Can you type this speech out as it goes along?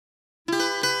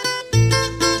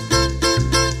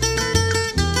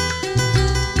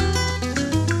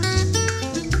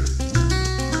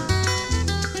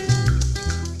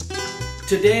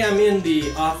Today I'm in the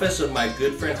office of my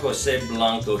good friend José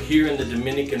Blanco here in the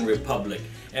Dominican Republic.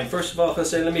 And first of all,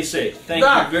 José, let me say thank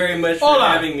you very much for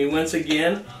having me once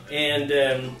again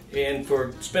and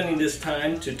for spending this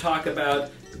time to talk about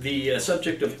the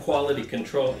subject of quality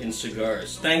control in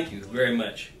cigars. Thank you very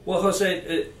much. Well,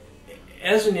 José,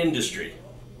 as an industry,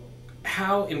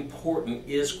 how important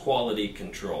is quality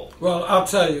control? Well, I'll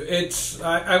tell you,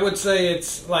 I would say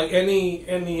it's like any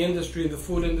industry, the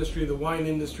food industry, the wine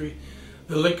industry,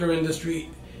 the liquor industry.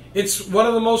 It's one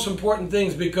of the most important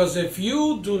things, because if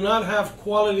you do not have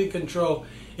quality control,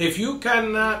 if you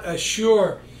cannot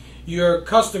assure your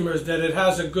customers that it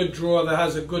has a good drawer, that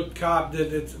has a good cap,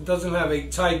 that it doesn't have a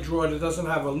tight drawer, that doesn't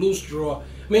have a loose drawer.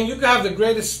 I mean, you can have the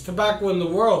greatest tobacco in the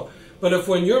world, but if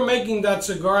when you're making that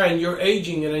cigar and you're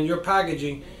aging it and you're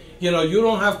packaging, you know, you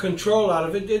don't have control out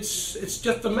of it, it's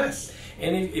just a mess.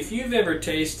 And if you've ever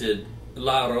tasted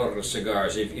La Aurora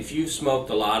cigars, if you've smoked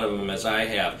a lot of them as I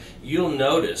have, you'll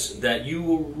notice that you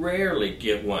will rarely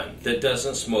get one that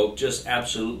doesn't smoke just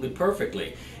absolutely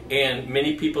perfectly. And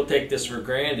many people take this for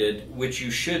granted, which you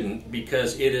shouldn't,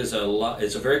 because it's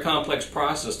a very complex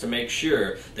process to make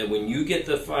sure that when you get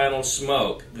the final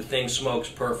smoke, the thing smokes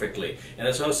perfectly. And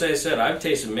as Jose said, I've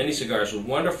tasted many cigars with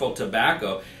wonderful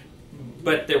tobacco,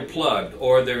 but they're plugged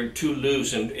or they're too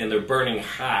loose and they're burning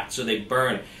hot, so they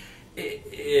burn.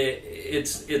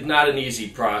 It's not an easy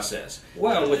process.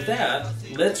 Well, with that,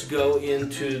 let's go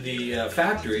into the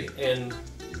factory and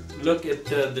look at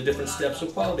the different steps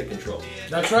of quality control.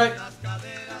 That's right.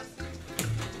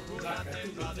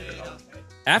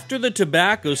 After the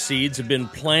tobacco seeds have been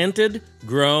planted,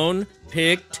 grown,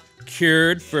 picked,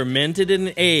 cured, fermented,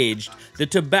 and aged, the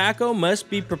tobacco must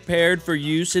be prepared for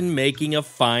use in making a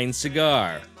fine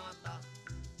cigar.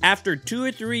 After 2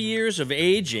 or 3 years of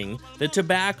aging, the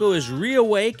tobacco is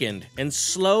reawakened and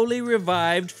slowly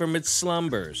revived from its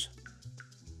slumbers.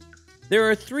 There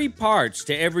are 3 parts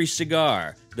to every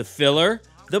cigar: the filler,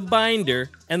 the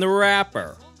binder, and the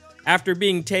wrapper. After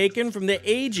being taken from the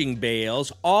aging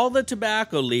bales, all the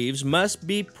tobacco leaves must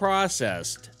be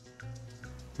processed.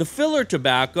 The filler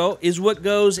tobacco is what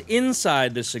goes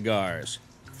inside the cigars.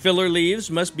 Filler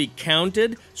leaves must be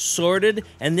counted, sorted,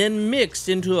 and then mixed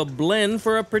into a blend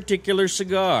for a particular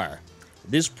cigar.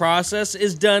 This process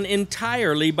is done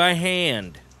entirely by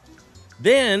hand.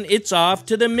 Then it's off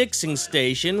to the mixing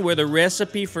station, where the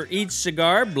recipe for each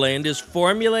cigar blend is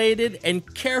formulated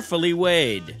and carefully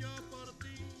weighed.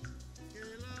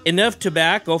 Enough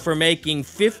tobacco for making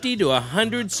 50 to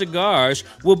 100 cigars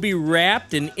will be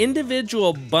wrapped in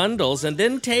individual bundles and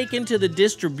then taken to the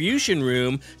distribution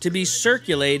room to be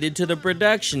circulated to the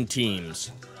production teams.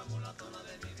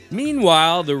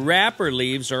 Meanwhile, the wrapper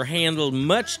leaves are handled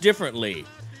much differently.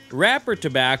 Wrapper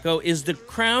tobacco is the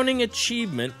crowning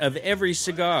achievement of every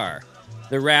cigar.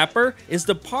 The wrapper is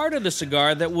the part of the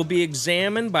cigar that will be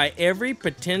examined by every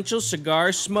potential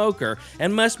cigar smoker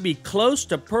and must be close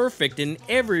to perfect in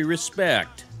every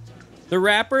respect. The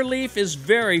wrapper leaf is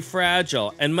very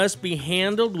fragile and must be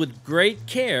handled with great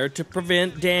care to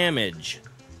prevent damage.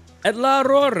 At La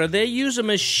Aurora, they use a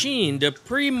machine to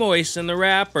pre-moisten the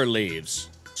wrapper leaves.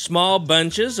 Small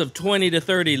bunches of 20 to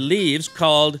 30 leaves,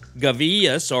 called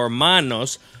gavillas or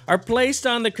manos, are placed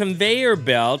on the conveyor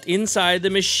belt inside the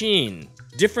machine.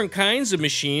 Different kinds of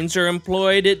machines are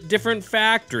employed at different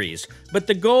factories, but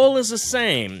the goal is the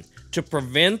same: to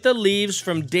prevent the leaves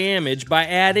from damage by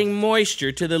adding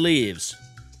moisture to the leaves.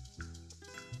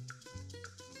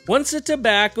 Once the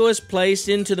tobacco is placed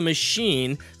into the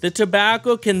machine, the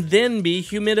tobacco can then be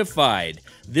humidified.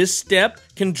 This step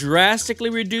can drastically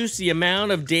reduce the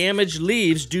amount of damaged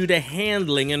leaves due to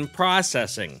handling and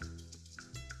processing.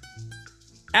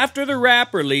 After the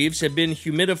wrapper leaves have been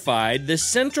humidified, the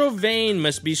central vein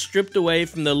must be stripped away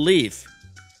from the leaf.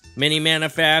 Many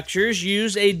manufacturers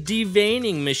use a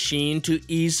deveining machine to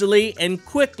easily and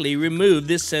quickly remove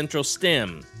this central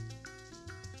stem.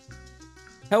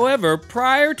 However,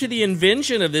 prior to the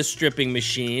invention of this stripping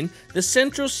machine, the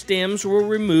central stems were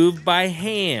removed by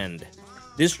hand.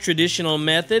 This traditional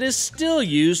method is still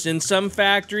used in some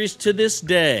factories to this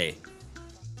day.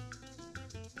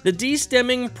 The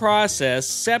destemming process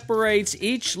separates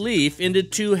each leaf into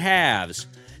 2 halves.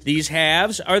 These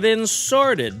halves are then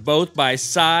sorted both by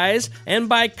size and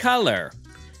by color.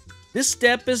 This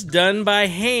step is done by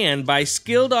hand by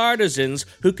skilled artisans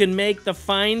who can make the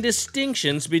fine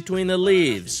distinctions between the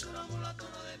leaves.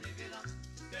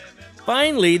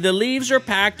 Finally, the leaves are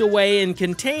packed away in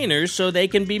containers so they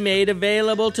can be made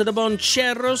available to the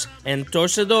boncheros and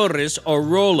torcedores or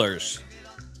rollers.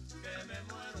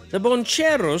 The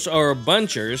boncheros, or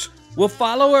bunchers, will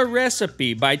follow a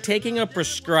recipe by taking a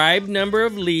prescribed number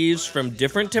of leaves from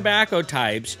different tobacco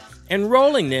types and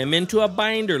rolling them into a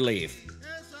binder leaf.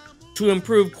 To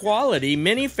improve quality,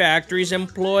 many factories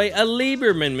employ a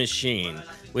Lieberman machine,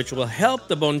 which will help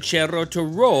the bonchero to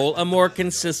roll a more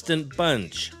consistent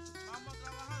bunch.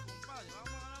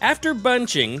 After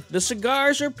bunching, the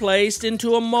cigars are placed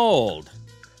into a mold.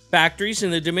 Factories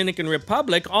in the Dominican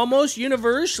Republic almost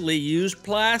universally use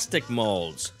plastic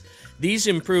molds. These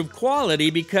improve quality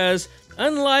because,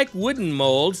 unlike wooden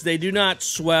molds, they do not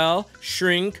swell,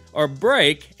 shrink, or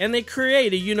break, and they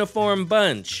create a uniform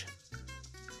bunch.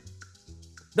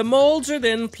 The molds are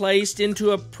then placed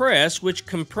into a press which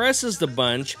compresses the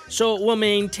bunch so it will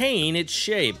maintain its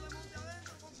shape.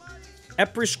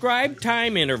 At prescribed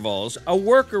time intervals, a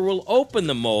worker will open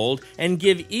the mold and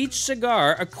give each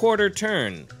cigar a quarter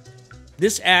turn.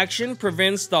 This action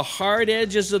prevents the hard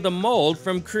edges of the mold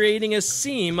from creating a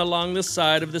seam along the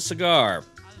side of the cigar.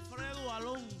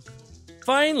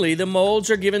 Finally, the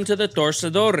molds are given to the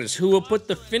torcedores, who will put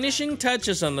the finishing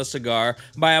touches on the cigar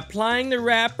by applying the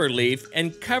wrapper leaf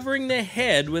and covering the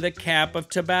head with a cap of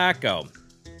tobacco.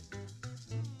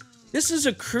 This is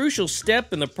a crucial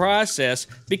step in the process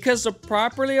because the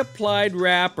properly applied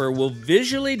wrapper will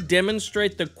visually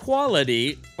demonstrate the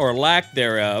quality, or lack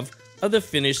thereof, of the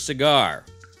finished cigar.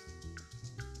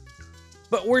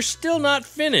 But we're still not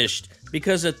finished,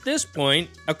 because at this point,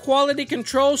 a quality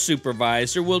control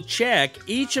supervisor will check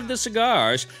each of the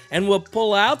cigars and will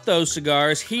pull out those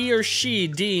cigars he or she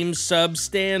deems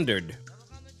substandard.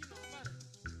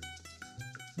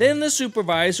 Then the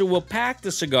supervisor will pack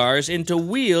the cigars into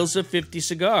wheels of 50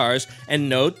 cigars and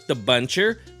note the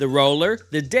buncher, the roller,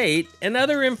 the date, and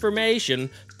other information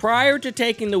prior to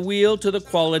taking the wheel to the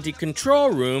quality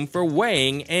control room for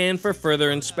weighing and for further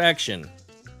inspection.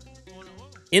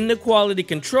 In the quality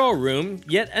control room,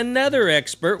 yet another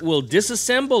expert will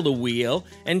disassemble the wheel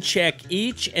and check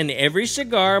each and every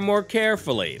cigar more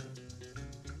carefully.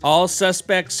 All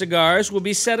suspect cigars will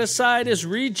be set aside as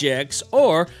rejects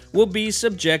or will be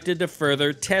subjected to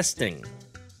further testing.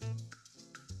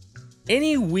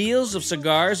 Any wheels of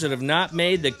cigars that have not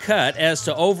made the cut as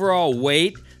to overall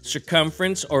weight,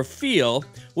 circumference, or feel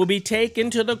will be taken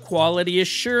to the Quality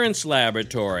Assurance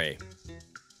Laboratory.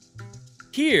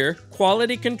 Here,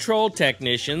 quality control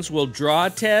technicians will draw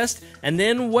test and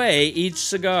then weigh each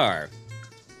cigar.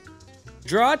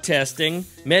 Draw testing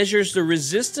measures the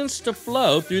resistance to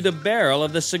flow through the barrel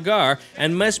of the cigar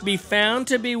and must be found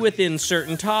to be within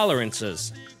certain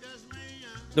tolerances.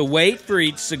 The weight for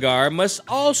each cigar must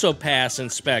also pass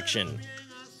inspection.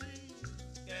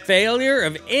 Failure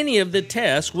of any of the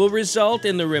tests will result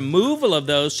in the removal of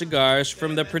those cigars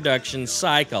from the production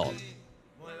cycle.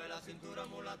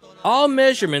 All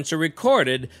measurements are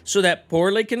recorded so that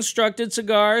poorly constructed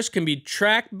cigars can be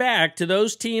tracked back to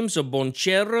those teams of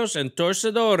boncheros and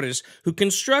torcedores who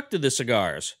constructed the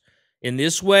cigars. In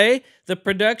this way, the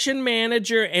production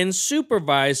manager and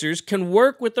supervisors can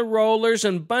work with the rollers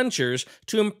and bunchers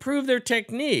to improve their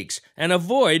techniques and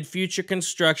avoid future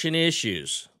construction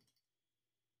issues.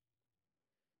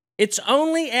 It's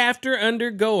only after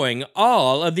undergoing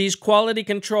all of these quality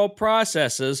control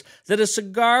processes that a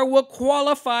cigar will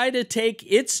qualify to take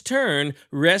its turn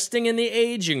resting in the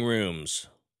aging rooms.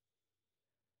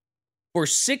 For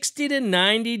 60 to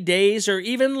 90 days or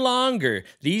even longer,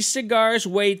 these cigars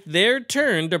wait their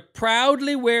turn to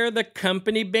proudly wear the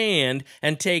company band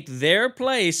and take their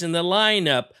place in the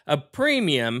lineup of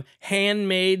premium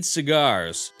handmade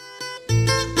cigars.